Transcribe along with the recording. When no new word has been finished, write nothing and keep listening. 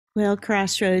Well,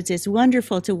 Crossroads, it's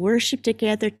wonderful to worship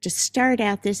together, to start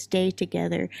out this day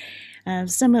together.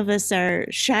 Some of us are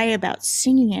shy about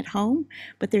singing at home,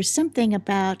 but there's something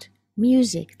about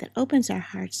music that opens our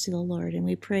hearts to the Lord, and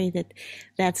we pray that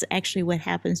that's actually what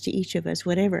happens to each of us,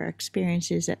 whatever our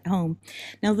experience is at home.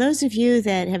 Now, those of you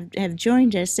that have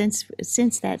joined us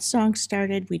since that song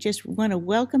started, we just want to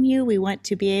welcome you. We want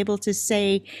to be able to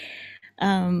say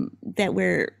that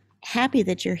we're happy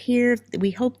that you're here.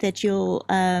 We hope that you'll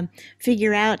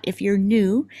figure out, if you're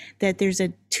new, that there's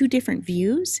two different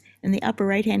views. In the upper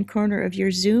right-hand corner of your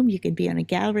Zoom, you can be on a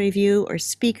gallery view or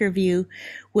speaker view,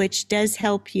 which does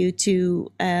help you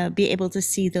to be able to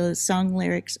see those song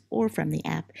lyrics or from the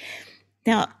app.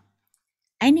 Now,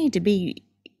 I need to be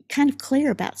kind of clear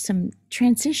about some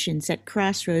transitions that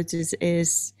Crossroads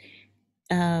is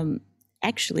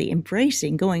actually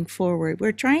embracing going forward.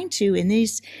 We're trying to, in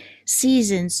these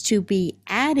seasons, to be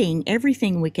adding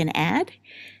everything we can add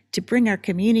to bring our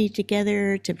community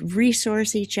together, to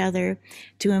resource each other,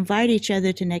 to invite each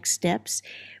other to next steps.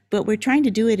 But we're trying to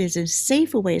do it as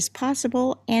safe a way as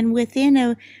possible, and within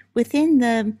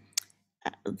the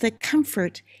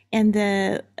comfort and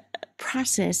the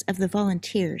process of the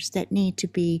volunteers that need to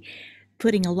be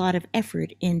putting a lot of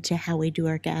effort into how we do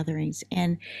our gatherings.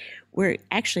 And we're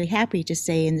actually happy to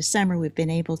say in the summer we've been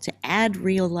able to add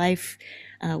real life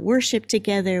worship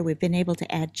together. We've been able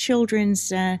to add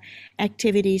children's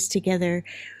activities together.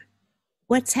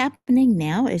 What's happening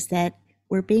now is that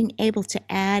we're being able to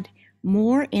add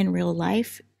more in real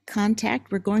life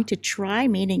contact. We're going to try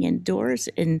meeting indoors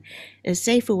in as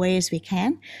safe a way as we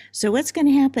can. So what's going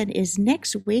to happen is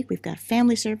next week we've got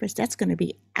family service. That's going to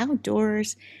be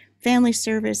outdoors. Family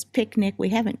service, picnic. We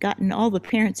haven't gotten all the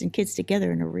parents and kids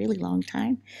together in a really long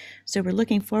time. So we're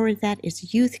looking forward to that.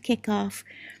 It's youth kickoff.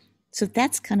 So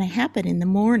that's going to happen in the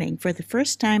morning for the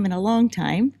first time in a long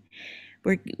time.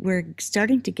 We're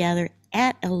starting to gather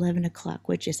at 11 o'clock,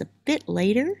 which is a bit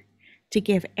later to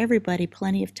give everybody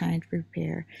plenty of time to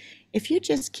prepare. If you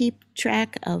just keep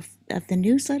track of the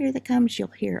newsletter that comes, you'll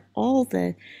hear all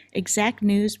the exact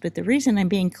news. But the reason I'm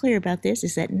being clear about this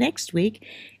is that next week,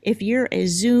 if you're a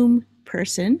Zoom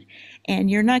person and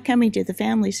you're not coming to the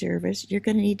family service, you're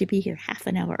going to need to be here half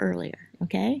an hour earlier,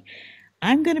 okay?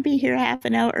 I'm going to be here half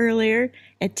an hour earlier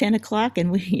at 10 o'clock,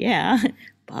 and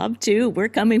Bob too. We're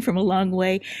coming from a long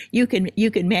way. You can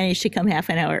manage to come half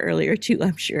an hour earlier too,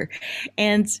 I'm sure.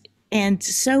 And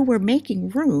so we're making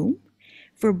room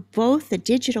for both the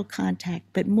digital contact,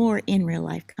 but more in real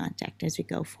life contact as we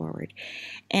go forward.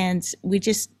 And we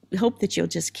just hope that you'll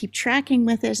just keep tracking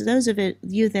with us. Those of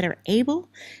you that are able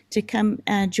to come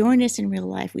join us in real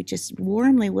life, we just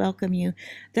warmly welcome you.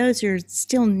 Those who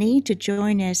still need to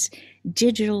join us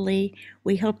digitally,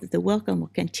 we hope that the welcome will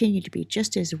continue to be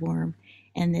just as warm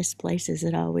in this place as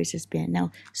it always has been.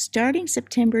 Now, starting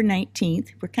September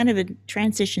 19th, we're kind of in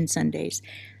transition Sundays.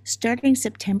 Starting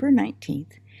September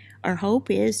 19th, our hope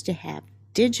is to have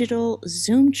digital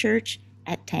Zoom church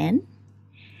at 10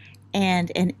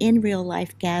 and an in real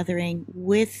life gathering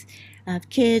with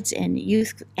kids and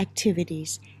youth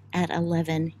activities at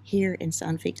 11 here in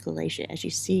Zandvoort, Galicia. As you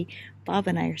see, Bob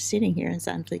and I are sitting here in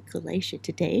Zandvoort, Galicia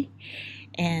today,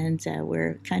 and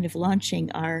we're kind of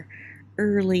launching our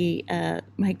early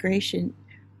migration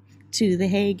to The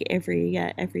Hague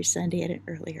every Sunday at an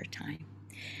earlier time.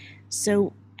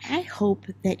 So I hope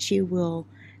that you will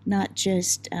not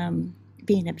just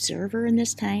be an observer in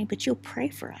this time, but you'll pray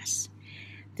for us,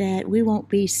 that we won't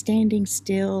be standing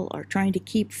still or trying to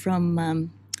keep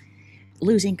from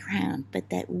losing ground, but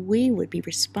that we would be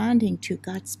responding to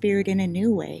God's Spirit in a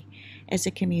new way as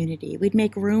a community. We'd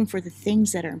make room for the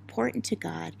things that are important to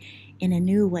God in a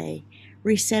new way,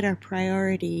 reset our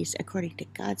priorities according to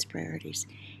God's priorities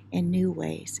in new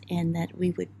ways, and that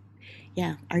we would,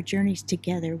 our journeys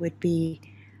together would be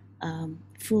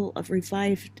full of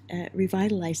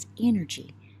revitalized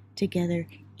energy together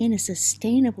in a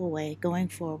sustainable way going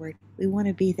forward. We want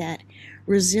to be that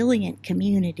resilient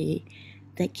community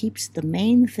that keeps the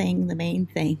main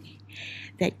thing,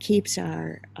 that keeps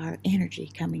our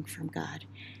energy coming from God,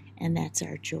 and that's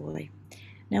our joy.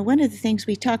 Now, one of the things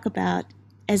we talk about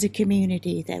as a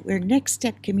community, that we're next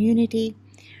step community,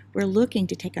 we're looking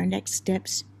to take our next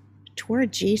steps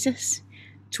toward Jesus,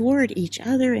 toward each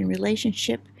other in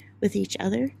relationship with each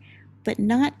other, but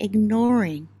not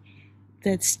ignoring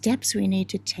the steps we need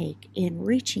to take in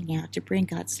reaching out to bring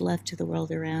God's love to the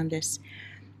world around us.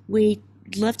 We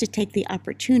love to take the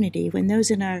opportunity when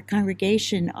those in our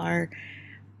congregation are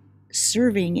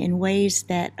serving in ways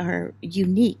that are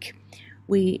unique.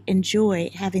 We enjoy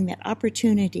having that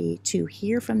opportunity to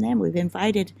hear from them. We've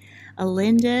invited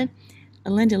Alinda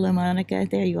Alinda LaMonica,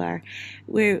 there you are.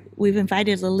 We've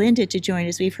invited Alinda to join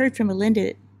us. We've heard from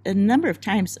Alinda a number of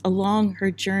times along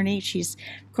her journey. She's,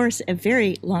 of course, a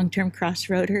very long-term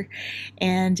crossroader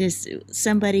and is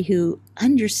somebody who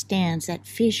understands that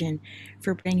vision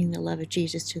for bringing the love of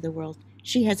Jesus to the world.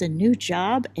 She has a new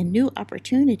job and new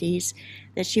opportunities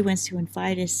that she wants to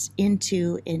invite us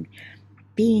into in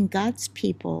being God's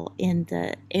people in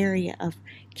the area of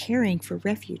caring for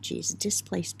refugees,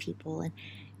 displaced people. And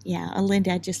yeah, Alinda,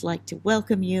 I'd just like to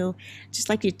welcome you. Just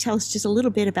like you to tell us just a little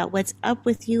bit about what's up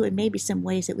with you and maybe some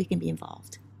ways that we can be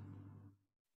involved.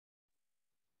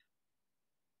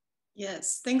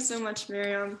 Yes, thanks so much,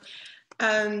 Miriam.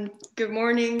 Good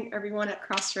morning, everyone at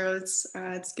Crossroads.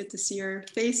 It's good to see your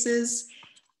faces.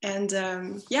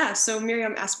 And yeah, so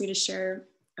Miriam asked me to share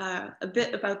a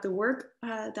bit about the work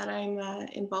that I'm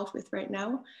involved with right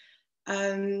now.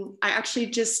 I actually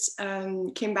just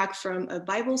came back from a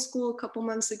Bible school a couple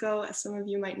months ago, as some of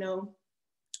you might know,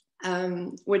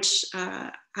 which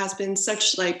has been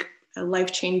such like a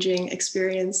life-changing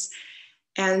experience.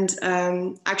 And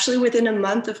actually within a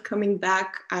month of coming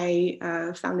back, I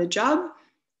found a job.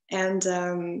 And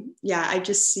yeah, I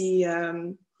just see,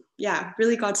 yeah,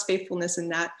 really God's faithfulness in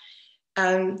that.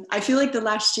 I feel like the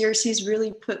last years he's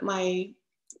really put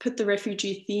the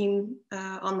refugee theme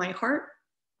on my heart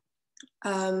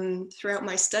throughout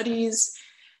my studies.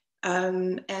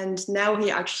 And now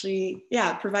he actually,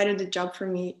 yeah, provided a job for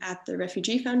me at the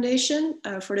Refugee Foundation.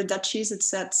 For the Dutchies,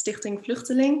 it's at Stichting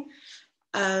Vluchteling.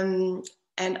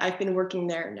 And I've been working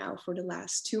there now for the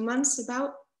last 2 months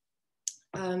about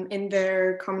in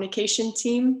their communication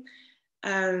team,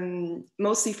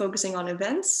 mostly focusing on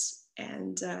events.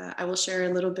 And I will share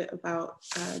a little bit about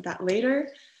that later.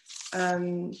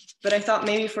 But I thought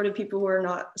maybe for the people who are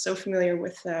not so familiar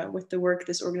with the work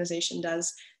this organization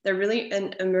does, they're really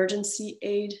an emergency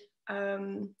aid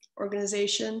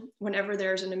organization. Whenever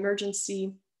there's an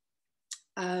emergency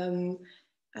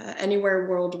anywhere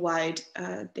worldwide,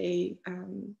 they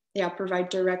provide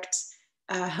direct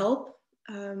help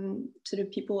to the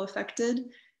people affected.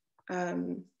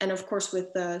 And of course,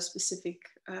 with a specific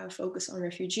focus on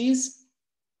refugees.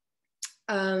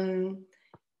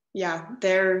 Yeah,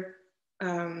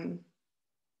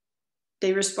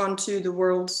 they respond to the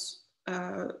world's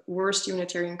worst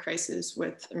humanitarian crisis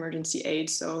with emergency aid.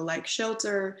 So like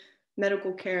shelter,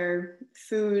 medical care,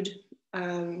 food,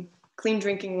 clean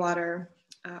drinking water,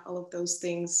 all of those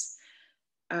things.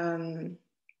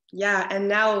 Yeah, and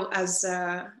now as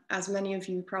many of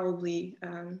you probably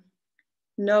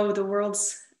know, the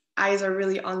world's eyes are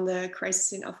really on the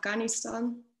crisis in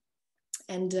Afghanistan.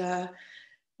 And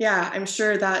yeah, I'm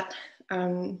sure that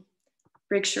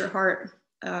breaks your heart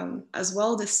as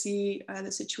well to see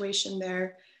the situation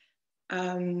there.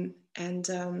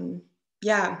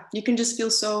 Yeah, you can just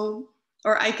feel so,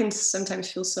 or I can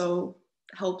sometimes feel so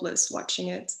helpless watching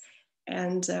it.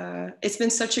 And it's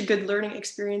been such a good learning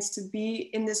experience to be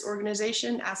in this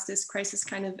organization as this crisis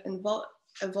kind of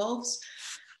evolves.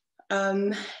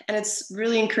 And it's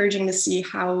really encouraging to see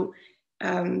how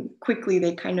quickly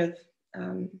they kind of,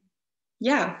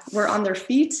 were on their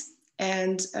feet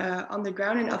and on the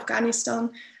ground in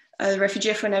Afghanistan. The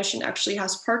Refugee Foundation actually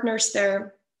has partners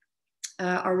there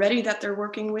already that they're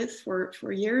working with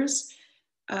for years,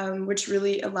 which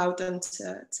really allowed them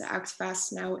to act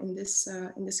fast now in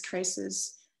this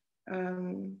crisis.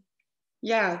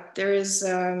 Yeah, there's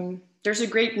a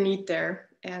great need there,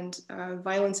 and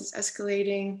violence is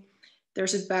escalating.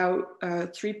 There's about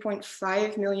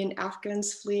 3.5 million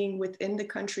Afghans fleeing within the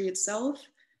country itself,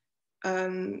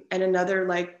 and another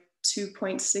like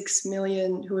 2.6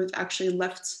 million who have actually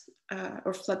left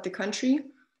or fled the country.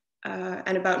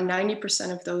 And about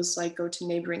 90% of those like go to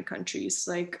neighboring countries,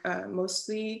 like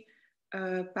mostly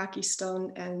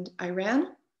Pakistan and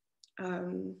Iran.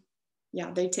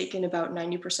 Yeah, they take in about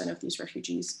 90% of these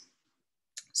refugees.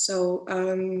 So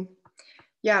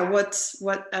yeah, what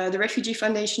the Refugee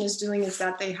Foundation is doing is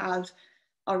that they have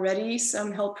already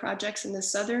some help projects in the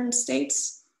southern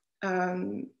states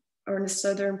or in the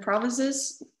southern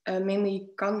provinces, mainly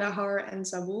Kandahar and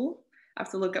Zabul. I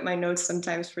have to look at my notes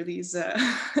sometimes for these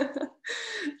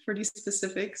for these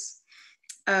specifics.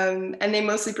 And they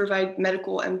mostly provide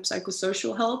medical and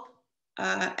psychosocial help.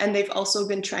 And they've also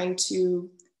been trying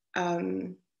to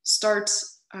start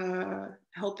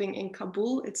helping in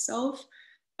Kabul itself,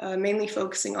 mainly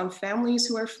focusing on families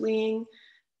who are fleeing.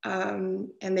 And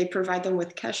they provide them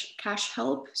with cash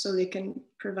help so they can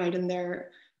provide in their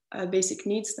basic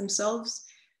needs themselves.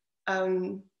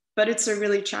 But it's a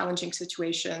really challenging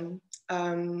situation.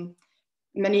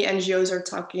 Many NGOs are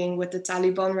talking with the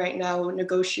Taliban right now,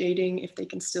 negotiating if they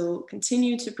can still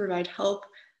continue to provide help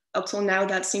Up till now,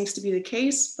 that seems to be the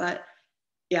case, but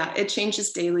yeah, it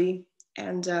changes daily.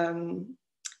 And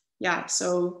yeah,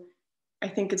 so I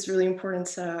think it's really important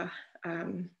to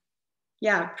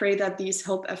pray that these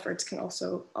help efforts can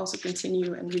also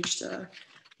continue and reach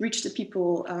the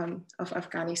people of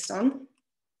Afghanistan.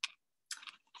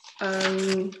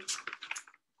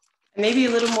 Maybe a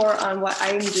little more on what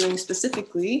I'm doing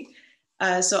specifically.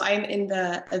 So I'm in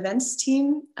the events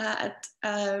team at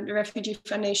the Refugee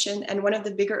Foundation, and one of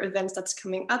the bigger events that's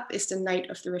coming up is the Night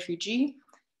of the Refugee.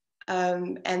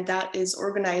 And that is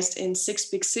organized in 6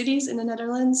 big cities in the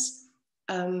Netherlands.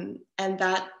 And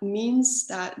that means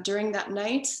that during that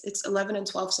night, it's 11 and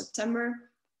 12 September,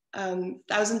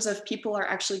 thousands of people are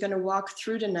actually going to walk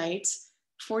through the night,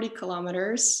 40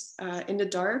 kilometers in the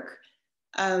dark,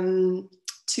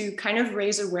 to kind of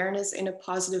raise awareness in a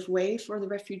positive way for the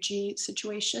refugee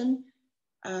situation,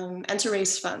 and to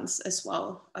raise funds as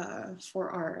well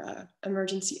for our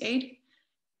emergency aid.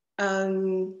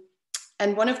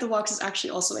 And one of the walks is actually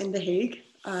also in The Hague,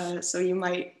 so you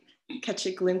might catch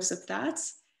a glimpse of that.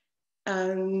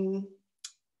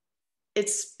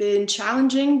 It's been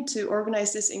challenging to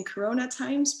organize this in Corona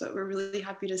times, but we're really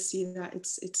happy to see that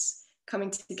it's coming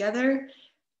together.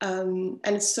 And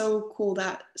it's so cool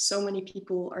that so many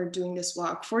people are doing this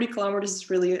walk. 40 kilometers is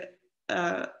really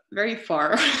very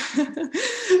far.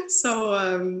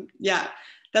 So yeah,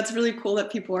 that's really cool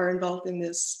that people are involved in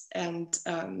this. And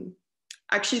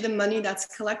actually the money that's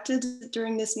collected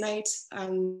during this night,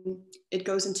 it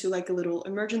goes into like a little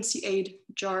emergency aid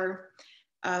jar.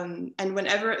 And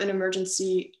whenever an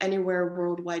emergency anywhere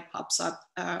worldwide pops up,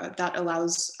 that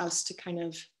allows us to kind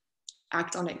of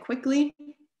act on it quickly.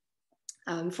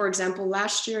 For example,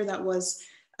 last year that was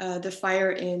the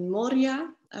fire in Moria.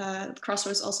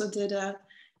 Crossroads also did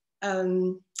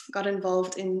got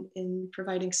involved in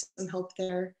providing some help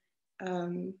there.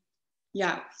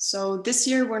 Yeah, so this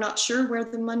year we're not sure where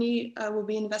the money will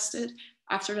be invested.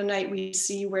 After the night, we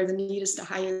see where the need is the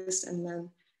highest, and then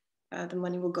the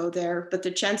money will go there. But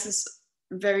the chances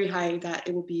very high that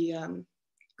it will be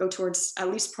go towards, at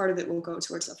least part of it will go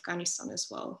towards Afghanistan as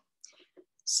well.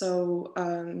 So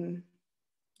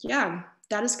yeah,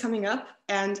 that is coming up.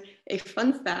 And a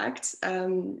fun fact,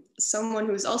 someone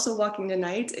who's also walking the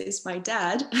night is my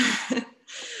dad.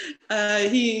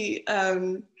 He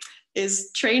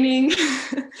is training.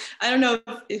 I don't know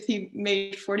if he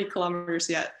made 40 kilometers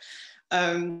yet.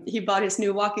 He bought his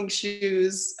new walking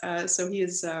shoes. So he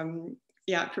is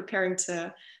preparing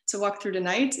to walk through the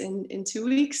night in 2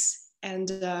 weeks.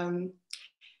 And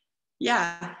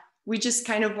yeah, we just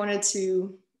kind of wanted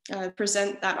to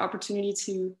present that opportunity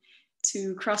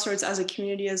to Crossroads as a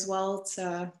community as well,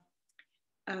 to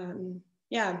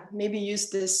maybe use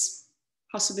this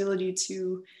possibility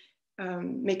to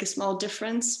make a small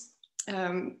difference,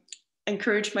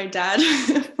 encourage my dad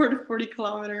for the 40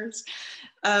 kilometers.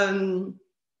 So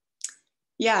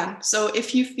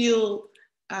if you feel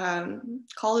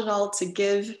called at all to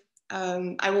give,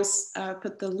 I will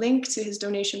put the link to his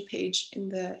donation page in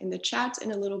the chat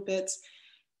in a little bit.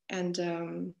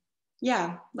 And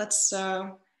let's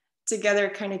together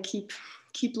kind of keep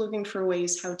looking for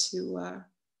ways how to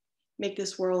make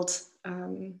this world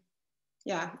a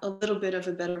little bit of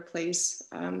a better place,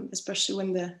 especially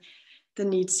when the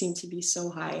needs seem to be so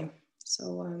high.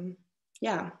 So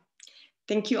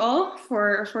thank you all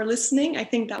for listening. I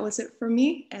think that was it for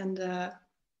me. And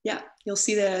you'll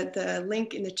see the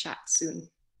link in the chat soon.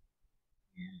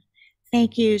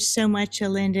 Thank you so much,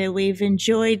 Alinda. We've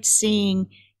enjoyed seeing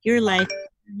your life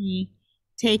journey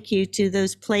take you to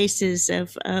those places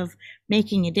of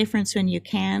making a difference when you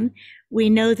can. We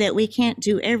know that we can't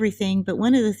do everything, but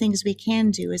one of the things we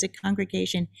can do as a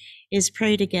congregation is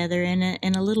pray together. And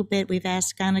in a little bit, we've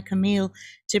asked Ghana Camille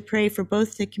to pray for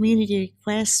both the community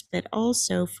requests, but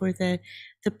also for the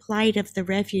plight of the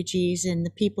refugees and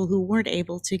the people who weren't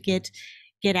able to get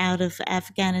out of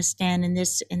Afghanistan in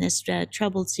this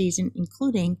troubled season,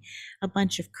 including a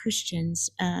bunch of Christians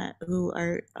who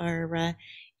are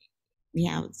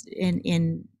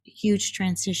in huge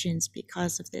transitions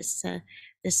because of this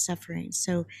suffering.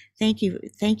 So thank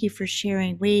you for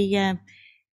sharing. We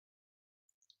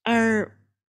are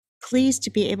pleased to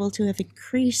be able to have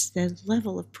increased the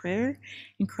level of prayer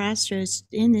in Crossroads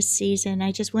in this season.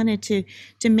 I just wanted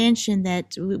to mention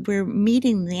that we're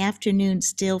meeting in the afternoon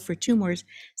still for 2 more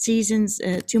seasons,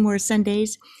 2 more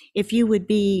Sundays. If you would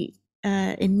be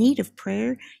in need of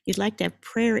prayer, you'd like to have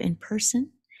prayer in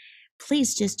person,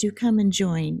 please just do come and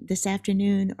join this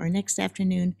afternoon or next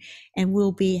afternoon, and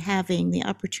we'll be having the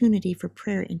opportunity for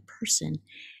prayer in person.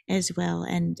 as well.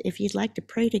 And if you'd like to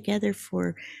pray together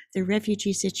for the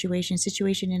refugee situation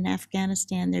in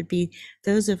Afghanistan, there'd be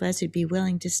those of us who'd be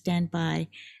willing to stand by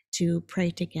to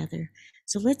pray together.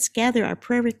 So let's gather our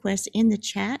prayer requests in the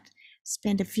chat,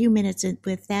 spend a few minutes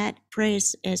with that, pray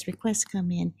as requests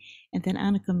come in, and then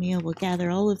Anna Camille will gather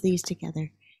all of these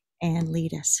together and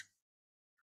lead us.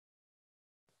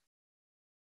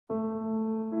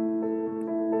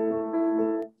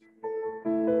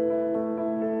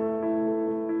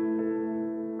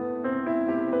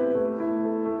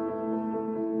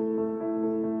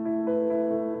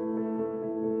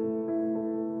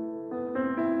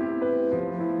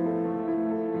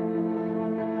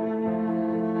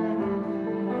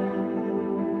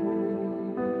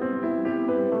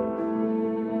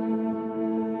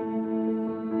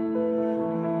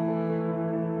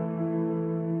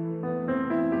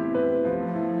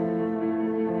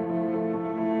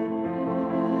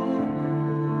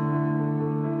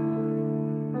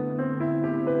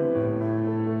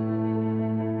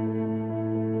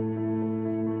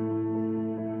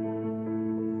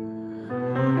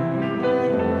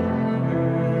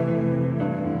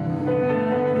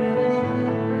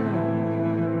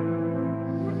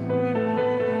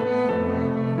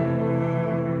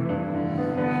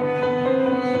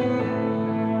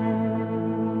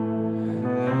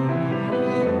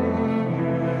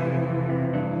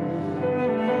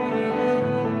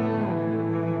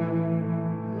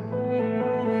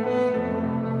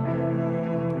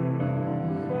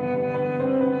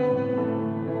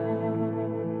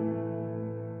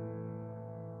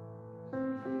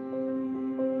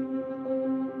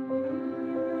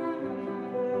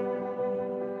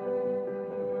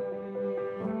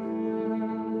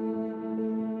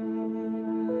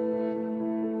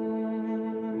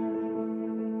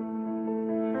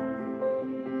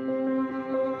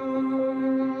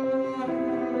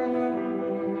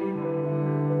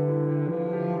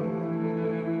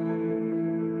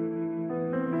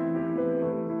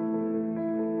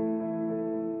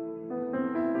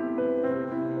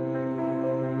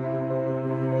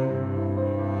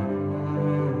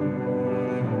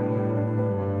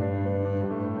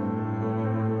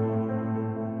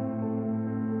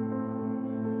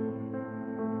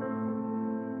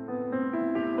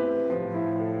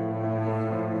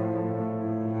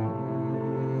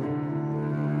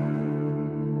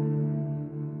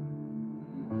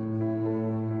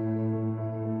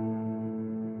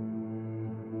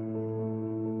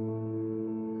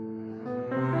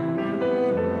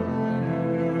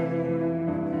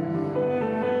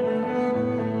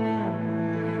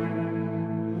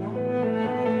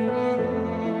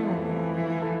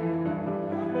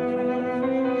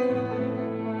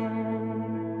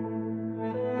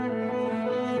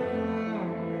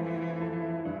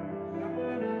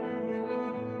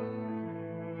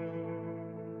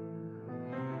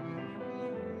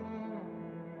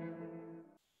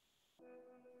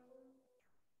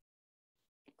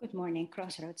 Good morning,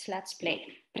 Crossroads. Let's pray.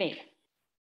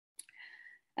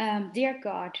 Dear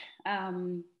God,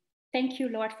 thank you,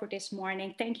 Lord, for this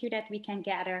morning. Thank you that we can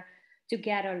gather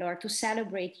together, Lord, to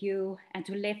celebrate you and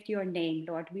to lift your name,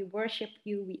 Lord. We worship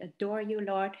you. We adore you,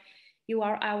 Lord. You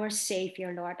are our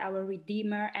Savior, Lord, our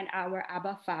Redeemer and our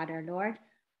Abba Father, Lord.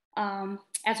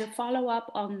 As a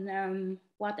follow-up on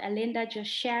what Alinda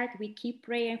just shared, we keep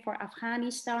praying for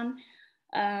Afghanistan,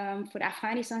 for the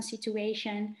Afghanistan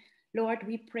situation. Lord,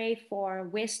 we pray for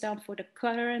wisdom for the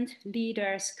current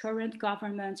leaders, current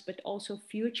governments, but also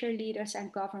future leaders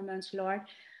and governments, Lord.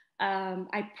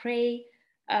 I pray,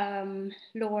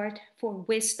 Lord, for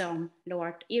wisdom,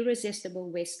 Lord, irresistible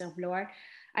wisdom, Lord.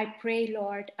 I pray,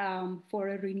 Lord, for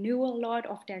a renewal, Lord,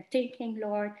 of their thinking,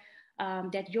 Lord,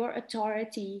 that your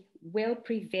authority will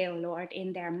prevail, Lord,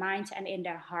 in their minds and in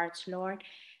their hearts, Lord.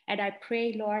 And I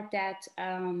pray, Lord, that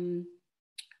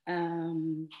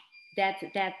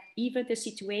that even the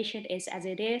situation is as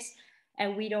it is,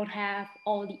 and we don't have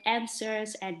all the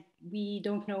answers, and we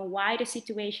don't know why the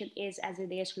situation is as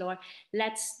it is, Lord.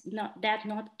 Let's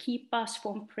not keep us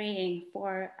from praying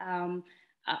for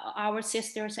our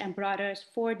sisters and brothers,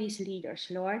 for these leaders,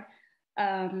 Lord.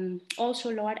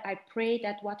 Also, Lord, I pray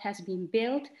that what has been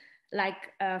built,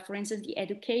 like, for instance, the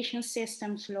education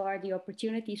systems, Lord, the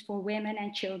opportunities for women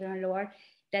and children, Lord,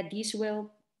 that these will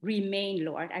remain,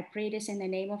 Lord. I pray this in the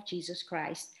name of Jesus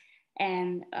Christ.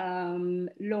 And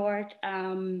Lord,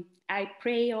 I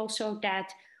pray also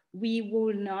that we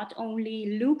will not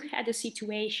only look at the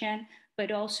situation,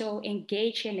 but also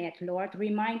engage in it, Lord.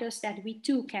 Remind us that we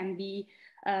too can be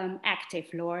active,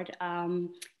 Lord. And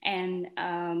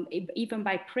even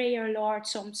by prayer, Lord,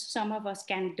 some of us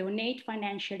can donate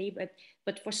financially,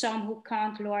 but for some who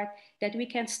can't, Lord, that we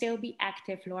can still be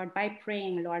active, Lord, by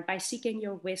praying, Lord, by seeking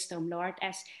your wisdom, Lord,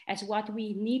 as what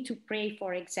we need to pray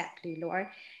for exactly, Lord.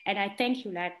 And I thank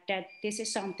you, Lord, that this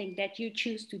is something that you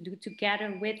choose to do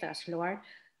together with us, Lord.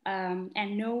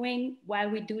 And knowing while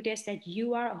we do this that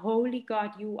you are a holy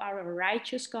God, you are a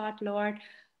righteous God, Lord.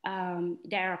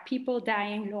 There are people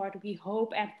dying, Lord. We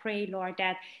hope and pray, Lord,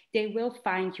 that they will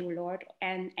find you, Lord,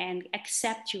 and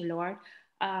accept you, Lord.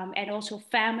 And also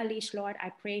families, Lord,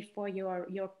 I pray for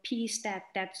your peace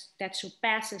that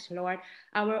surpasses, Lord,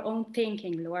 our own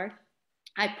thinking, Lord.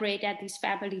 I pray that these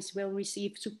families will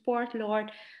receive support,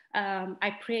 Lord.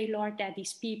 I pray, Lord, that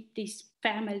these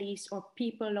families or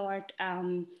people, Lord,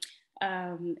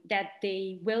 that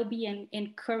they will be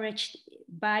encouraged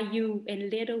by you in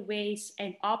little ways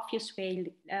and obvious ways,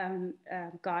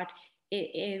 God,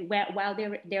 while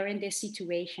they're in this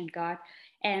situation, God.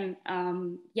 And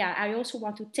yeah, I also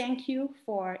want to thank you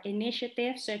for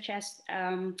initiatives such as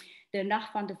the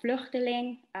Nacht van de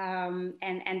Vluchteling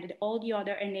and all the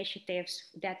other initiatives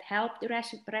that help the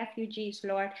refugees,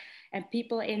 Lord, and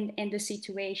people in the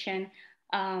situation.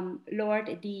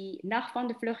 Lord, the Nacht van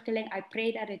de Vluchteling, I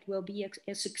pray that it will be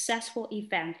a successful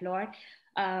event, Lord.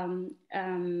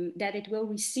 That it will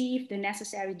receive the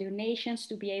necessary donations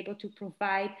to be able to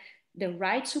provide the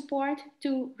right support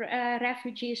to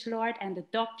refugees, Lord, and the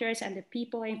doctors and the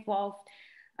people involved.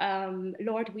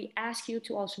 Lord, we ask you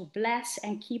to also bless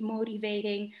and keep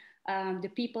motivating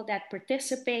the people that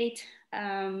participate.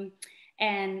 And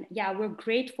yeah, we're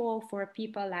grateful for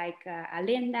people like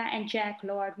Alinda and Jack,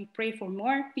 Lord. We pray for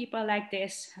more people like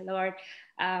this, Lord.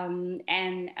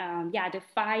 Yeah, the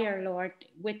fire, Lord,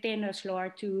 within us,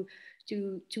 Lord, to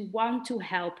want to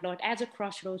help, Lord, as a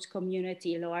Crossroads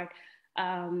community, Lord.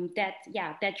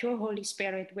 That your Holy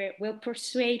Spirit will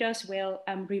persuade us, will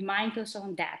remind us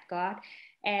on that, God.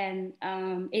 And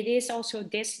it is also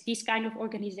these kind of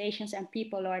organizations and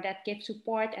people, Lord, that give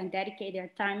support and dedicate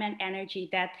their time and energy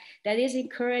that is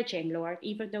encouraging, Lord,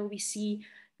 even though we see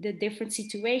the different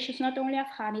situations, not only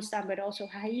Afghanistan, but also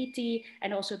Haiti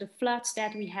and also the floods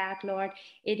that we had, Lord.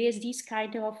 It is these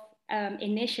kind of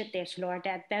initiatives, Lord,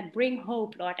 that bring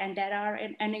hope, Lord, and that are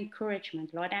an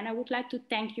encouragement, Lord. And I would like to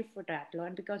thank you for that,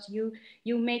 Lord, because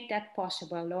you make that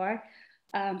possible, Lord.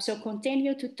 So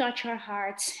continue to touch our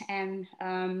hearts and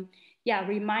yeah,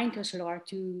 remind us, Lord,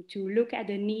 to look at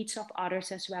the needs of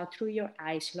others as well through your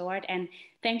eyes, Lord. And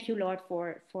thank you, Lord,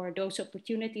 for those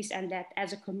opportunities and that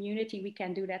as a community we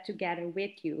can do that together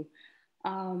with you.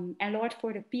 And Lord,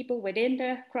 for the people within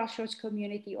the Crossroads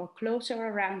community or closer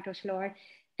around us, Lord,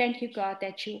 thank you, God,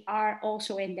 that you are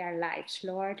also in their lives,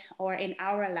 Lord, or in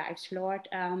our lives, Lord.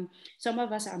 Some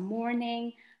of us are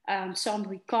mourning, some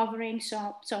recovering,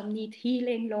 some need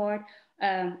healing, Lord.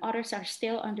 Others are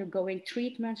still undergoing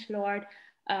treatments, Lord.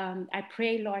 I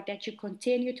pray, Lord, that you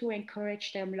continue to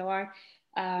encourage them, Lord.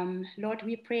 Lord,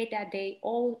 we pray that they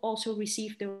all also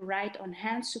receive the right on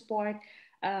hand support,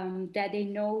 that they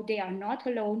know they are not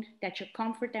alone, that your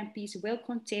comfort and peace will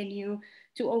continue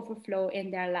to overflow in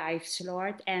their lives,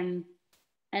 Lord, and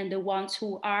the ones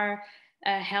who are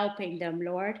helping them,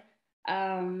 Lord.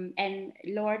 And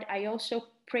Lord, I also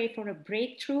pray for a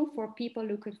breakthrough for people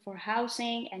looking for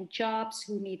housing and jobs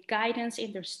who need guidance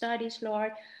in their studies,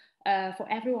 Lord. For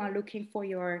everyone looking for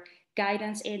your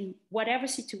guidance in whatever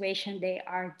situation they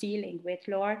are dealing with,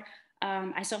 Lord.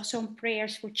 I saw some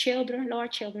prayers for children,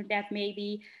 Lord, children that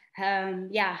maybe,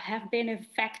 have been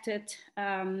affected,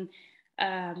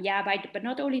 but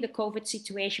not only the COVID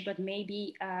situation, but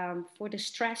maybe for the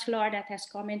stress, Lord, that has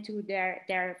come into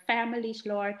their families,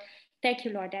 Lord. Thank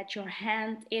you, Lord, that your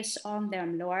hand is on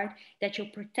them, Lord, that your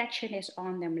protection is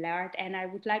on them, Lord. And I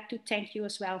would like to thank you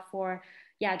as well for,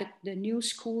 the new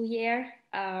school year,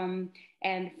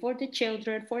 and for the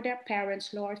children, for their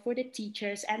parents, Lord, for the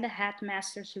teachers and the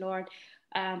headmasters, Lord.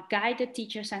 Guide the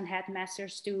teachers and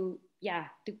headmasters to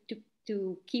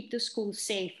keep the school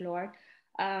safe, Lord.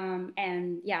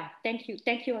 And yeah, thank you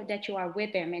that you are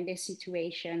with them in this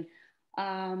situation,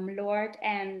 Lord.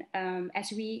 And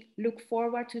as we look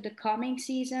forward to the coming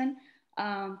season,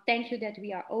 thank you that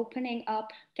we are opening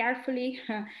up carefully.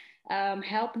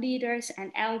 Help leaders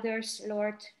and elders,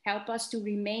 Lord. Help us to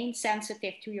remain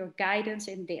sensitive to your guidance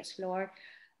in this, Lord.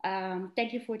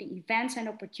 Thank you for the events and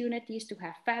opportunities to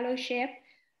have fellowship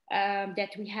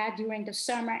that we had during the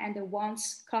summer and the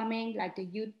ones coming, like the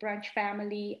youth brunch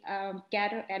family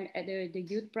gather and the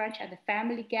youth brunch and the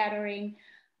family gathering.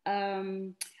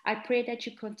 I pray that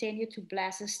you continue to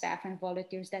bless the staff and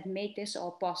volunteers that make this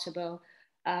all possible.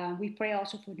 We pray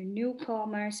also for the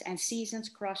newcomers and seasoned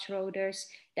crossroaders,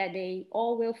 that they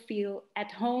all will feel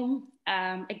at home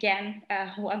again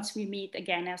once we meet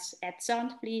again as at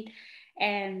Zandvliet.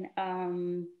 And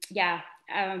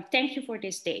thank you for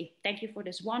this day. Thank you for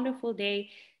this wonderful day.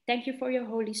 Thank you for your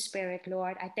Holy Spirit,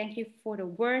 Lord. I thank you for the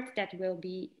word that will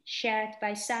be shared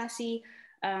by Sasi,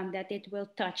 that it will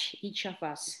touch each of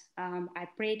us. I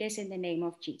pray this in the name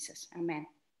of Jesus. Amen.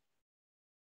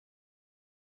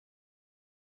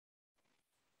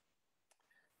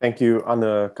 Thank you,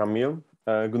 Anne Camille.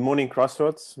 Good morning,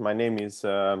 Crossroads. My name is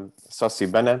Sasi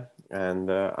Bene, and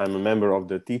I'm a member of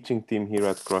the teaching team here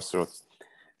at Crossroads.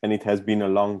 And it has been a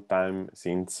long time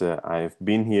since I've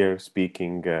been here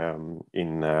speaking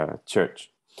in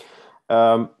church.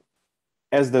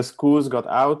 As the schools got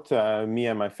out, me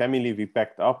and my family, we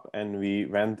packed up and we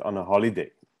went on a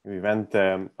holiday. We went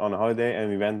on a holiday and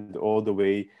we went all the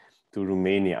way to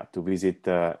Romania to visit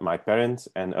my parents.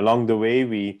 And along the way,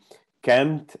 we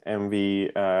camped and we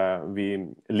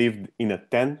lived in a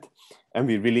tent, and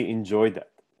we really enjoyed that.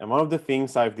 And one of the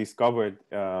things I've discovered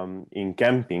in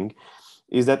camping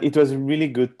is that it was really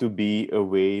good to be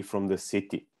away from the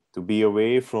city, to be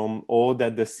away from all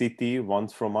that the city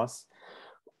wants from us,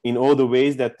 in all the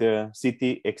ways that the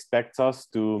city expects us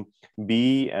to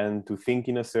be and to think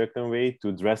in a certain way,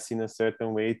 to dress in a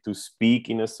certain way, to speak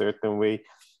in a certain way,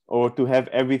 or to have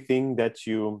everything that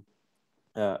you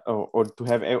or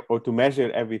to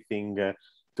measure everything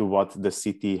to what the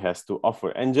city has to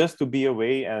offer, and just to be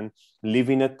away and live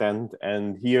in a tent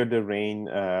and hear the rain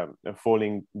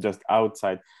falling just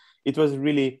outside. It was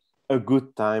really a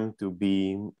good time to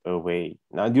be away.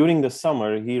 Now, during the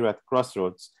summer here at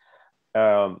Crossroads,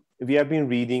 we have been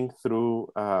reading through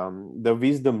the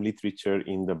wisdom literature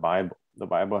in the Bible. The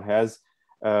Bible has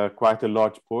quite a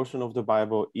large portion of the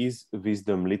Bible is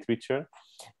wisdom literature,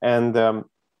 and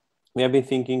we have been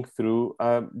thinking through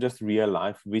just real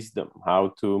life wisdom,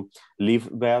 how to live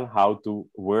well, how to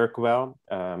work well,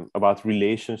 about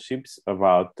relationships,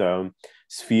 about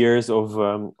spheres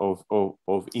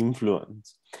of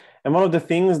influence. And one of the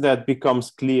things that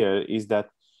becomes clear is that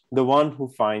the one who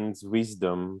finds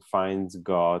wisdom finds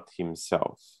God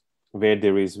himself. Where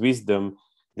there is wisdom,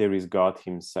 there is God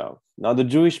himself. Now, the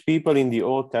Jewish people in the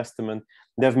Old Testament,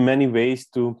 they have many ways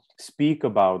to speak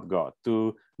about God,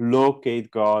 to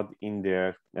locate God in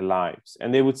their lives.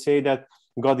 And they would say that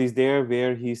God is there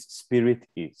where his spirit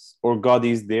is, or God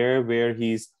is there where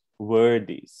his word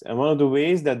is. And one of the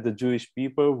ways that the Jewish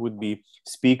people would be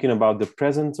speaking about the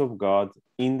presence of God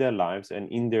in their lives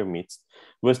and in their midst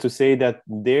was to say that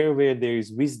there where there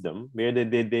is wisdom, where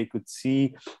they could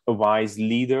see a wise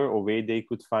leader, or where they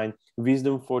could find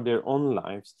wisdom for their own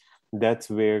lives, that's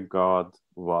where God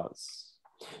was.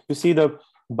 You see, the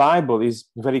Bible is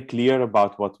very clear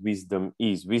about what wisdom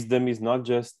is. Wisdom is not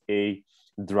just a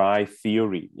dry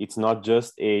theory. It's not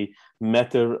just a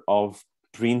matter of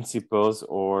principles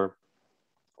or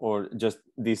just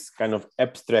this kind of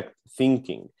abstract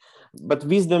thinking. But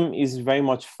wisdom is very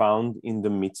much found in the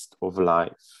midst of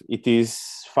life. It is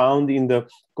found in the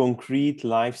concrete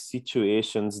life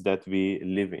situations that we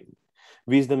live in.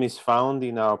 Wisdom is found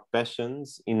in our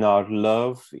passions, in our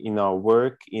love, in our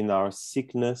work, in our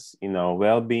sickness, in our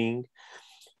well-being.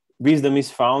 Wisdom is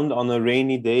found on a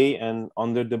rainy day and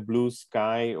under the blue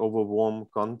sky of a warm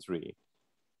country.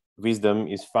 Wisdom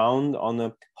is found on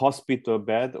a hospital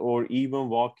bed, or even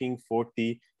walking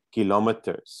 40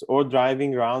 kilometers, or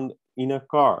driving around in a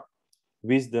car.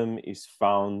 Wisdom is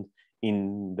found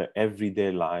in the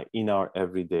everyday life, in our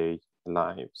everyday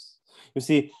lives. You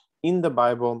see, in the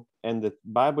Bible, and the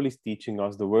Bible is teaching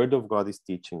us, the Word of God is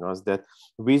teaching us that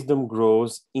wisdom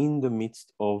grows in the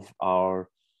midst of our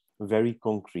very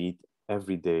concrete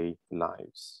everyday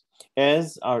lives.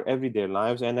 As our everyday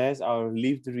lives and as our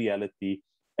lived reality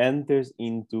enters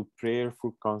into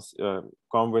prayerful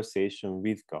conversation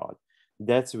with God,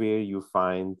 that's where you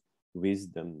find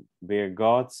wisdom. Where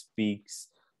God speaks,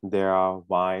 there are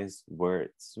wise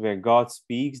words. Where God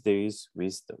speaks, there is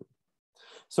wisdom.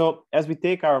 So as we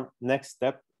take our next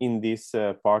step in this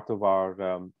part of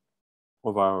our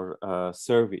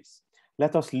service,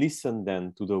 let us listen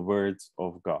then to the words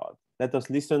of God. Let us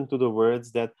listen to the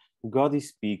words that God is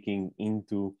speaking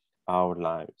into our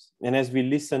lives. And as we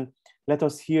listen, let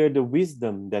us hear the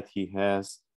wisdom that he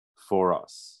has for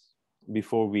us.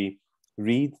 Before we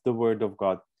read the word of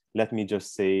God, let me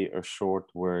just say a short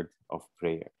word of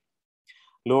prayer.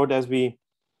 Lord, as we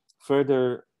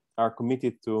further are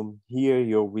committed to hear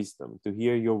your wisdom, to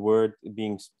hear your word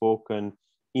being spoken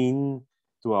into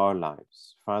our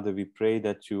lives, Father, we pray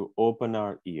that you open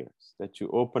our ears, that you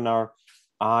open our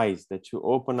eyes, that you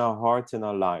open our hearts and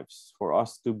our lives for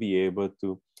us to be able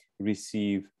to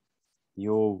receive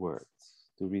your words,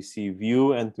 to receive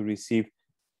you and to receive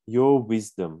your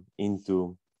wisdom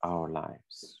into our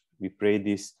lives. We pray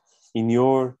this in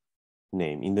your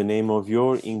name, in the name of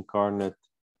your incarnate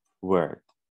word,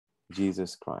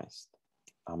 Jesus Christ.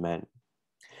 Amen.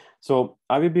 So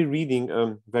I will be reading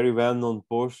a very well-known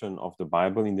portion of the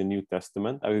Bible in the New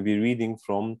Testament. I will be reading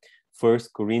from 1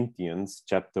 Corinthians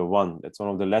chapter 1. That's one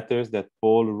of the letters that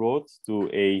Paul wrote to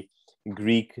a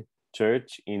Greek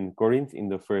church in Corinth in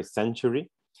the first century.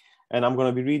 And I'm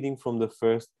going to be reading from the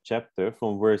first chapter,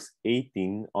 from verse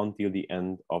 18 until the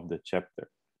end of the chapter.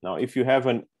 Now, if you have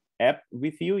an app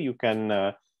with you, you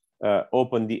can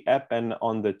open the app, and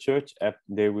on the church app,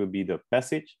 there will be the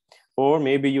passage. Or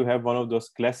maybe you have one of those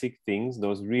classic things,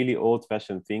 those really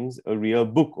old-fashioned things, a real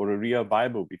book or a real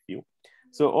Bible with you.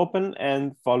 So open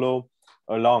and follow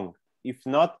along. If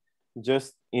not,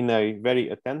 just in a very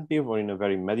attentive or in a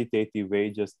very meditative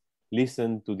way, just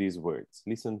listen to these words.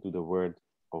 Listen to the word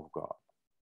of God.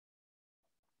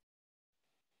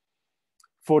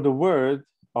 For the word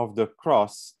of the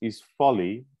cross is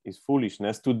folly, is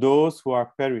foolishness to those who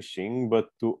are perishing, but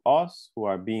to us who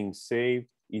are being saved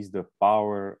is the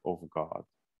power of God.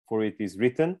 For it is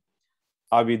written,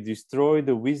 I will destroy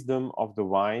the wisdom of the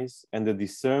wise, and the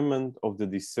discernment of the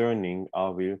discerning I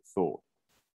will thwart.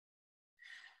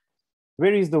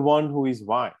 Where is the one who is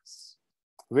wise?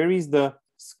 Where is the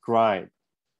scribe?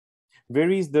 Where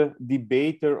is the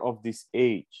debater of this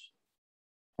age?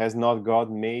 Has not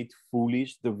God made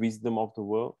foolish the wisdom of the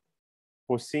world?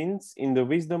 For since in the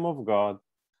wisdom of God,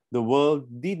 the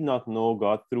world did not know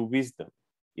God through wisdom,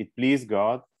 it pleased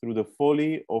God through the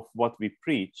folly of what we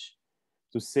preach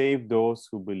to save those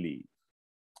who believe.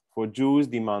 For Jews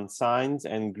demand signs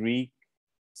and Greeks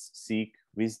seek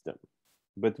wisdom.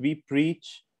 But we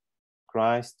preach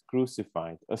Christ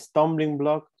crucified, a stumbling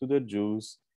block to the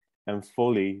Jews and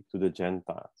folly to the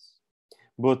Gentiles.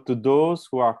 But to those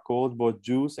who are called both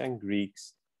Jews and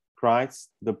Greeks, Christ,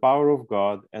 the power of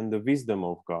God and the wisdom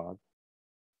of God.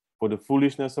 For the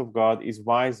foolishness of God is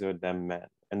wiser than man,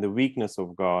 and the weakness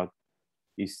of God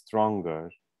is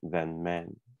stronger than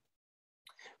man.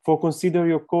 For consider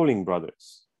your calling,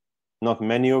 brothers. Not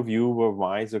many of you were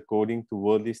wise according to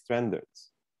worldly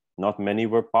standards. Not many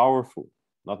were powerful.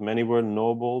 Not many were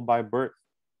noble by birth.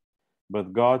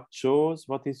 But God chose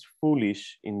what is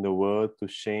foolish in the world to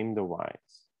shame the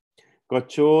wise. God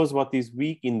chose what is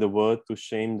weak in the world to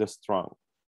shame the strong.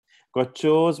 God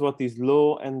chose what is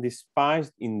low and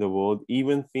despised in the world,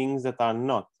 even things that are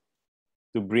not,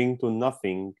 to bring to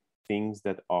nothing things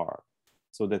that are,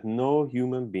 so that no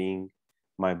human being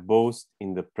might boast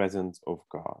in the presence of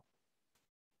God.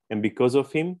 And because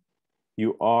of him,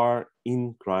 you are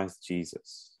in Christ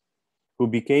Jesus, who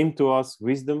became to us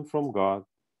wisdom from God,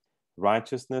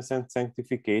 righteousness and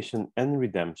sanctification and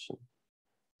redemption,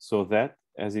 so that,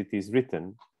 as it is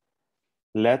written,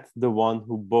 let the one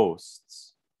who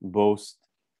boasts boast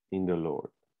in the Lord.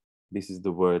 This is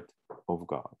the word of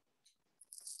God.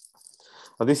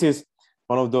 Now, this is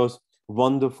one of those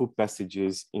wonderful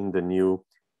passages in the New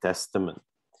Testament.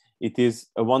 It is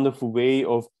a wonderful way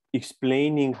of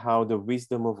explaining how the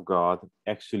wisdom of God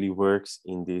actually works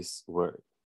in this word.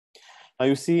 Now,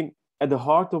 you see, at the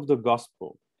heart of the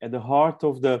gospel, at the heart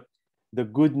of the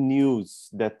good news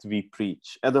that we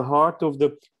preach, at the heart of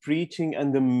the preaching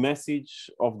and the message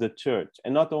of the church,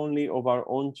 and not only of our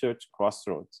own church,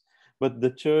 Crossroads, but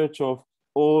the church of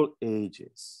all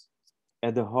ages,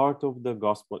 at the heart of the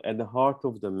gospel, at the heart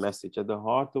of the message, at the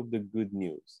heart of the good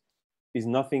news, is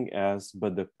nothing else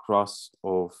but the cross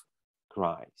of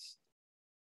Christ.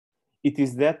 It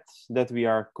is that we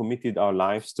are committed our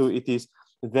lives to. It is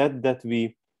that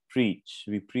we preach.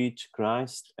 We preach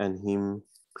Christ and him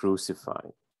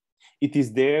crucified. It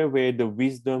is there where the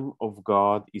wisdom of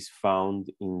God is found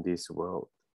in this world.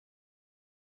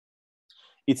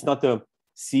 It's not a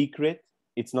secret.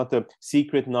 It's not a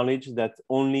secret knowledge that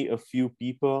only a few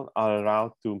people are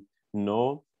allowed to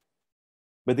know.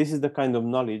 But this is the kind of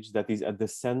knowledge that is at the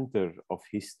center of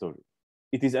history.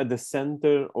 It is at the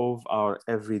center of our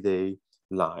everyday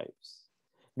lives.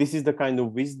 This is the kind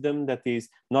of wisdom that is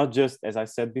not just, as I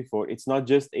said before, it's not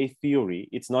just a theory,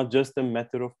 it's not just a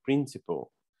matter of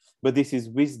principle, but this is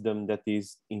wisdom that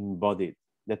is embodied,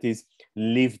 that is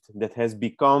lived, that has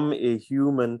become a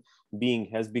human being,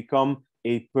 has become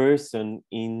a person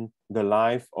in the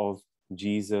life of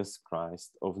Jesus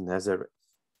Christ of Nazareth.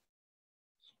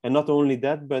 And not only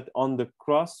that, but on the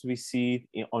cross, we see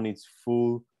it on its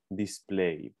full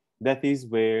display. That is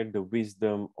where the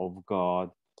wisdom of God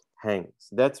hangs.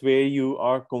 That's where you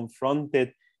are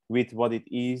confronted with what it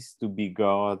is to be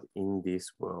God in this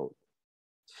world.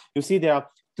 You see, there are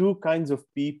two kinds of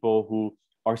people who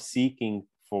are seeking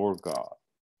for God.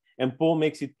 And Paul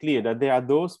makes it clear that there are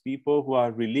those people who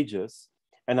are religious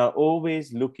and are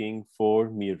always looking for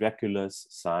miraculous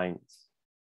signs.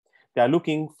 They are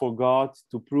looking for God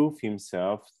to prove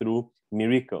himself through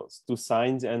miracles, through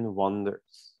signs and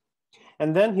wonders.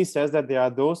 And then he says that there are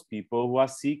those people who are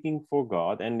seeking for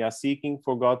God, and they are seeking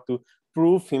for God to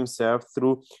prove himself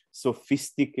through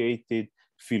sophisticated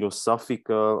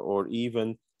philosophical or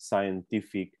even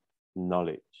scientific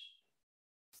knowledge.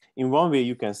 In one way,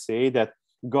 you can say that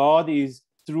God is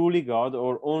truly God,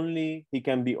 or he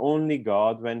can be only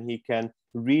God when he can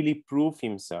really prove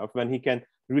himself, when he can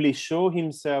really show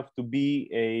himself to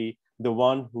be the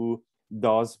one who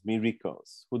does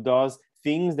miracles, who does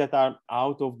things that are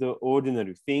out of the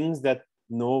ordinary, things that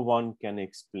no one can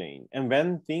explain. And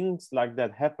when things like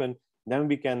that happen, then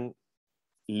we can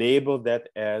label that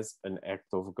as an act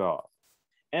of God.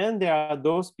 And there are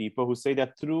those people who say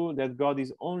that God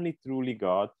is only truly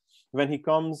God when he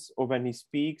comes, or when he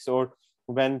speaks, or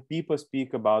when people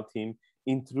speak about him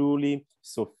in truly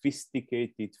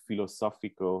sophisticated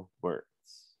philosophical words.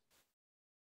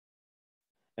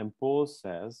 And Paul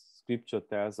says, scripture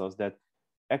tells us that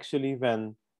actually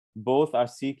when both are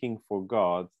seeking for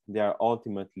God, they are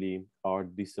ultimately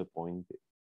disappointed.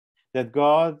 That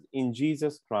God in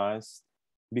Jesus Christ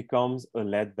becomes a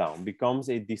letdown, becomes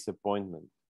a disappointment.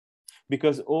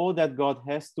 Because all that God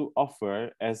has to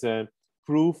offer as a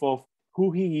proof of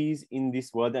who he is in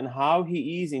this world and how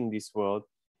he is in this world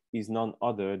is none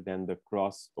other than the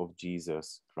cross of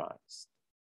Jesus Christ.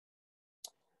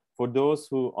 For those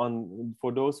who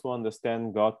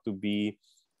understand God to be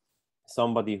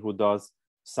somebody who does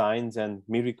signs and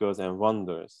miracles and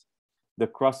wonders, the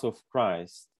cross of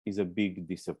Christ is a big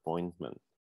disappointment.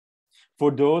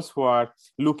 For those who are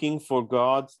looking for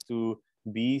God to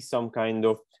be some kind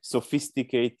of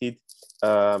sophisticated,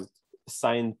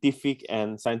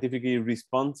 scientifically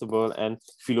responsible and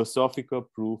philosophical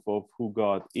proof of who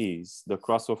God is, the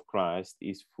cross of Christ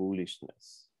is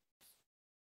foolishness.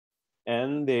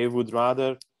 And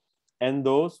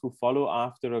those who follow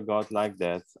after a God like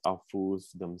that are fools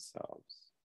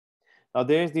themselves. Now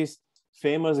there's this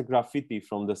famous graffiti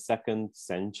from the 2nd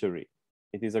century.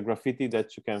 It is a graffiti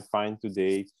that you can find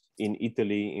today in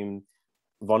Italy in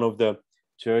one of the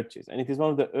churches. And it is one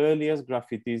of the earliest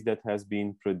graffitis that has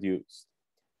been produced.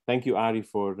 Thank you, Ari,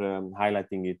 for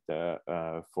highlighting it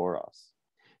for us.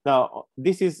 Now,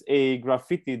 this is a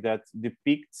graffiti that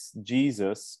depicts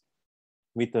Jesus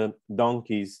with a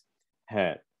donkey's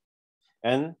head.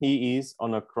 And he is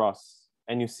on a cross.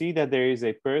 And you see that there is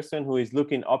a person who is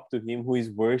looking up to him, who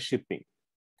is worshiping.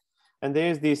 And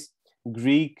there's this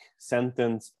Greek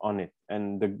sentence on it.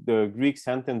 And the Greek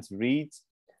sentence reads,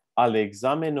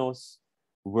 Alexamenos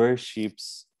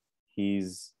worships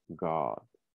his God.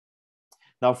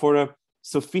 Now, for a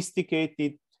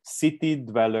sophisticated city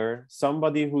dweller,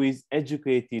 somebody who is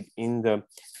educated in the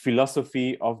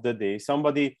philosophy of the day,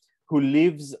 somebody who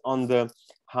lives on the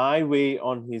highway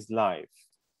on his life,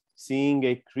 seeing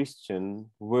a Christian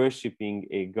worshipping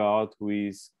a God who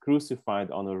is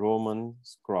crucified on a Roman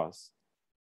cross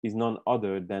is none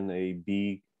other than a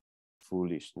big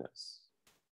foolishness.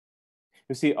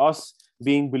 You see, us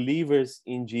being believers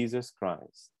in Jesus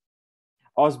Christ,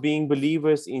 us being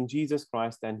believers in Jesus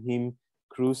Christ and him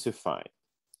crucified,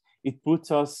 it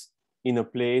puts us in a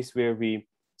place where we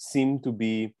seem to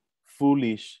be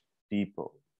foolish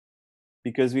people,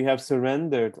 because we have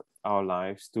surrendered our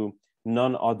lives to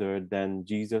none other than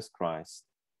Jesus Christ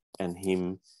and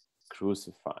him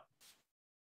crucified.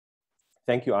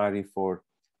 Thank you, Ari, for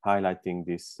highlighting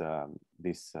this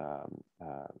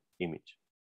image.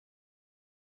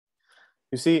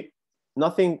 You see,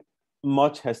 nothing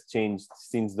much has changed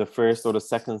since the 1st or the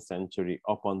 2nd century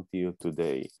up until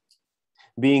today.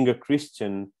 Being a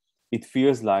Christian, it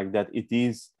feels like that it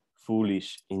is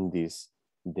foolish in these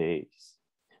days.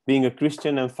 Being a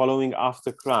Christian and following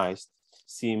after Christ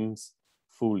seems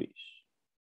foolish.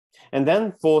 And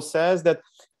then Paul says that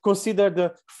consider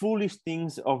the foolish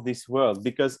things of this world,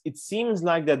 because it seems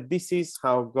like that this is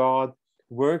how God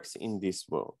works in this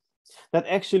world. That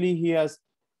actually he has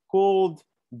called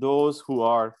those who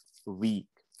are weak,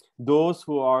 those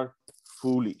who are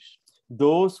foolish,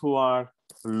 those who are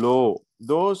low,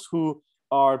 those who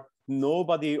are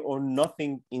nobody or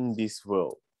nothing in this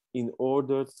world, in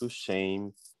order to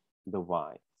shame the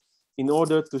wise, in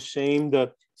order to shame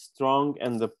the strong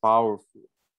and the powerful,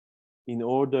 in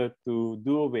order to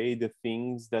do away the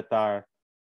things that are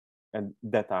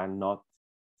not,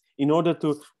 in order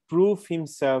to prove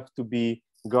himself to be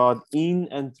God in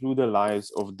and through the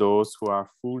lives of those who are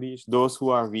foolish, those who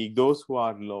are weak, those who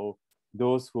are low,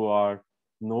 those who are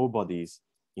nobodies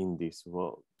in this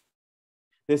world.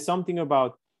 There's something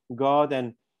about God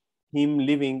and Him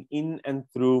living in and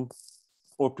through,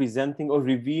 or presenting or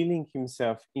revealing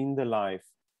Himself in the life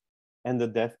and the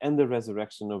death and the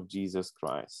resurrection of Jesus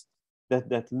Christ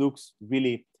that looks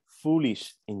really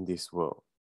foolish in this world.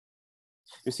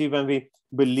 You see, when we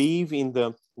believe in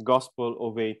the gospel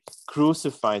of a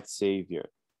crucified Savior,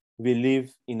 we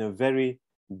live in a very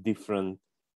different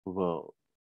world.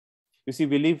 You see,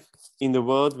 we live in the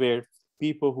world where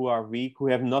people who are weak, who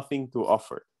have nothing to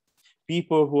offer,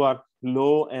 people who are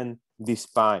low and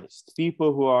despised,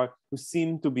 people who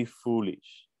seem to be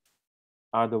foolish,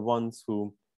 are the ones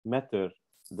who matter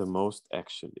the most,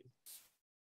 actually.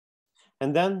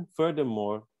 And then,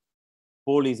 furthermore,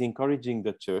 Paul is encouraging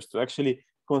the church to actually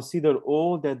consider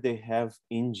all that they have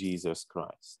in Jesus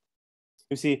Christ.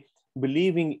 You see,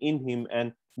 believing in Him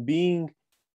and being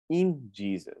in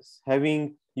Jesus,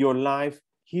 having your life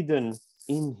hidden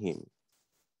in Him,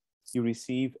 you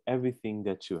receive everything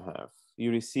that you have.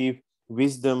 You receive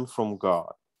wisdom from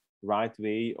God, right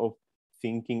way of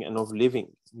thinking and of living.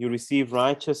 You receive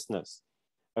righteousness,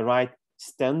 a right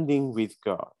standing with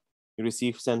God. You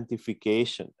receive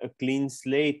sanctification, a clean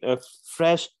slate, a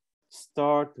fresh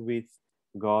start with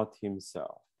God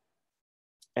Himself.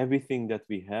 Everything that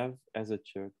we have as a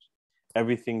church,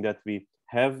 everything that we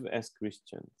have as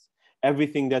Christians,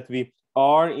 everything that we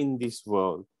are in this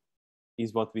world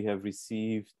is what we have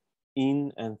received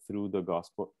in and through the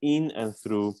gospel, in and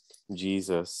through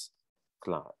Jesus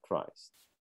Christ.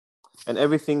 And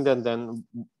everything that then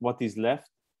what is left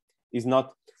is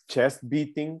not chest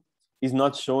beating, is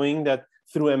not showing that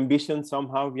through ambition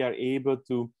somehow we are able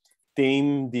to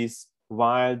tame this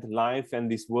wild life and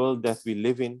this world that we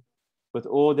live in. But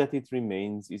all that it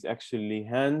remains is actually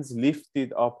hands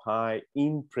lifted up high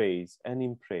in praise and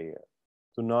in prayer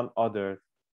to none other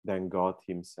than God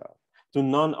Himself, to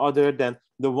none other than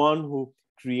the one who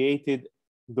created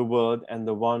the world and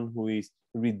the one who is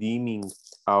redeeming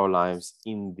our lives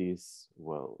in this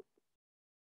world.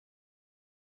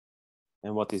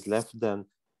 And what is left then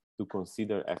to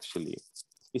consider actually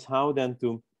is how then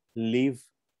to live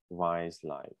wise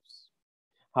lives.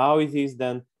 How it is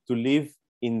then to live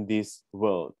in this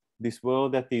world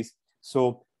that is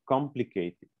so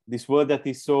complicated, this world that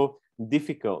is so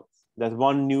difficult, that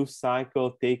one news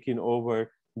cycle taking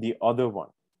over the other one.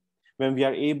 When we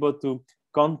are able to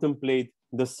contemplate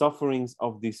the sufferings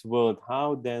of this world,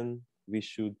 how then we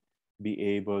should be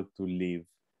able to live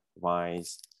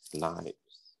wise lives.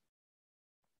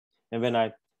 And when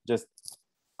I just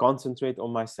concentrate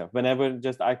on myself, whenever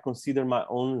just I consider my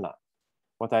own life,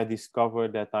 what I discover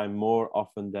that I'm more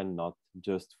often than not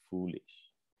just foolish.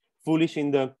 Foolish in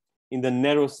the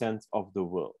narrow sense of the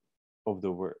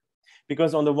word.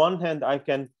 Because on the one hand, I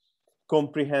can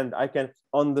comprehend, I can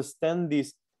understand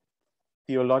this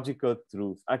theological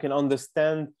truth. I can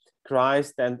understand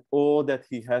Christ and all that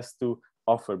He has to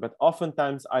offer. But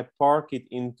oftentimes I park it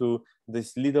into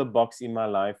this little box in my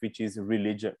life, which is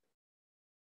religion.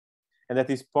 And that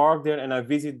is parked there, and I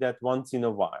visit that once in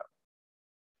a while.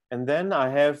 And then I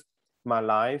have my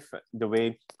life, the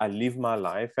way I live my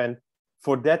life. And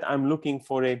for that, I'm looking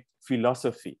for a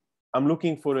philosophy. I'm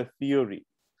looking for a theory.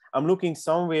 I'm looking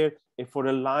somewhere for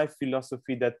a life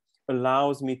philosophy that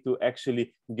allows me to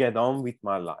actually get on with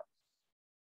my life.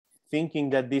 Thinking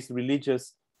that this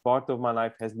religious part of my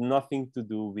life has nothing to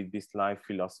do with this life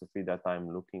philosophy that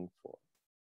I'm looking for.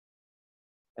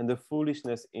 And the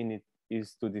foolishness in it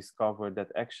is to discover that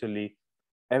actually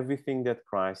everything that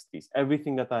Christ is,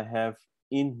 everything that I have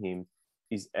in Him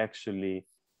is actually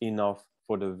enough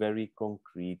for the very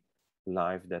concrete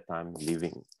life that I'm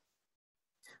living.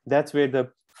 That's where the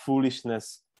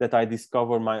foolishness, that I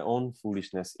discover my own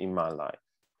foolishness in my life.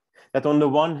 That on the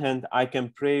one hand, I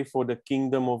can pray for the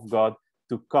kingdom of God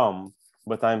to come,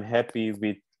 but I'm happy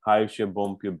with huisje,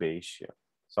 boompje, beestje.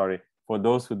 Sorry, for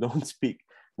those who don't speak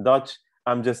Dutch,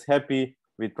 I'm just happy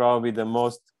with probably the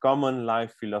most common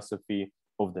life philosophy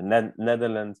of the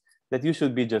Netherlands, that you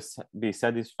should be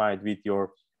satisfied with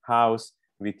your house,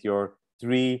 with your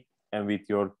tree, and with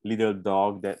your little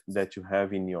dog that you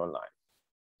have in your life.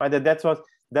 Right? That's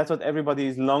what everybody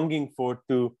is longing for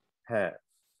to have.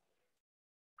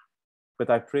 But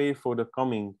I pray for the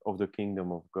coming of the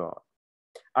kingdom of God.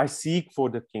 I seek for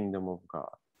the kingdom of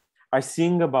God. I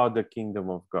sing about the kingdom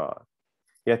of God.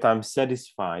 Yet I'm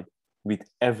satisfied with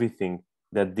everything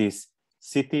that this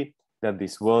city, that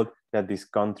this world, that this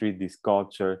country, this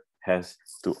culture has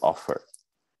to offer.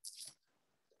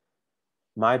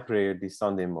 My prayer this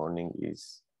Sunday morning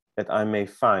is that I may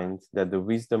find that the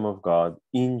wisdom of God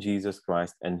in Jesus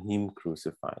Christ and Him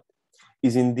crucified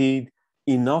is indeed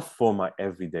enough for my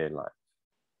everyday life.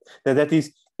 That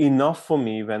is enough for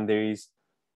me when there is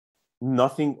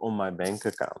nothing on my bank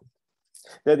account.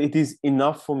 That it is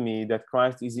enough for me, that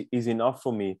Christ is enough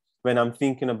for me when I'm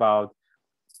thinking about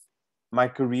my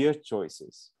career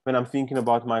choices, when I'm thinking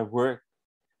about my work,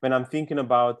 when I'm thinking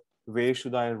about where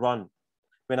should I run,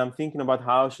 when I'm thinking about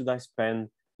how should I spend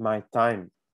my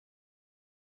time.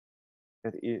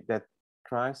 That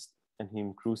Christ and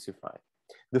Him crucified,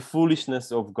 the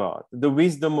foolishness of God, the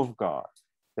wisdom of God,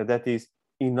 that is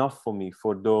enough for me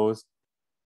for those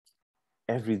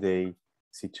everyday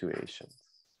situations.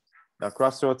 Now,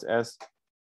 Crossroads, as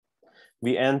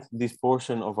we end this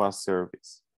portion of our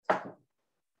service,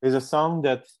 there's a song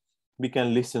that we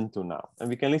can listen to now, and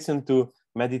we can listen to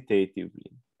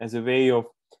meditatively as a way of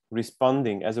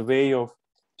responding, as a way of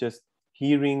just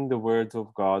hearing the words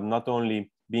of God, not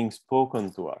only being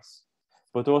spoken to us,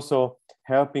 but also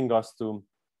helping us to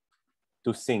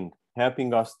sing,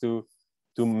 helping us to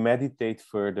meditate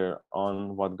further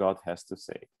on what God has to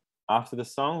say. After the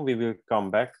song, we will come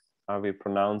back, I will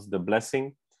pronounce the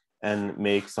blessing and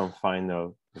make some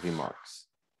final remarks.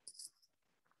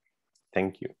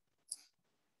 Thank you.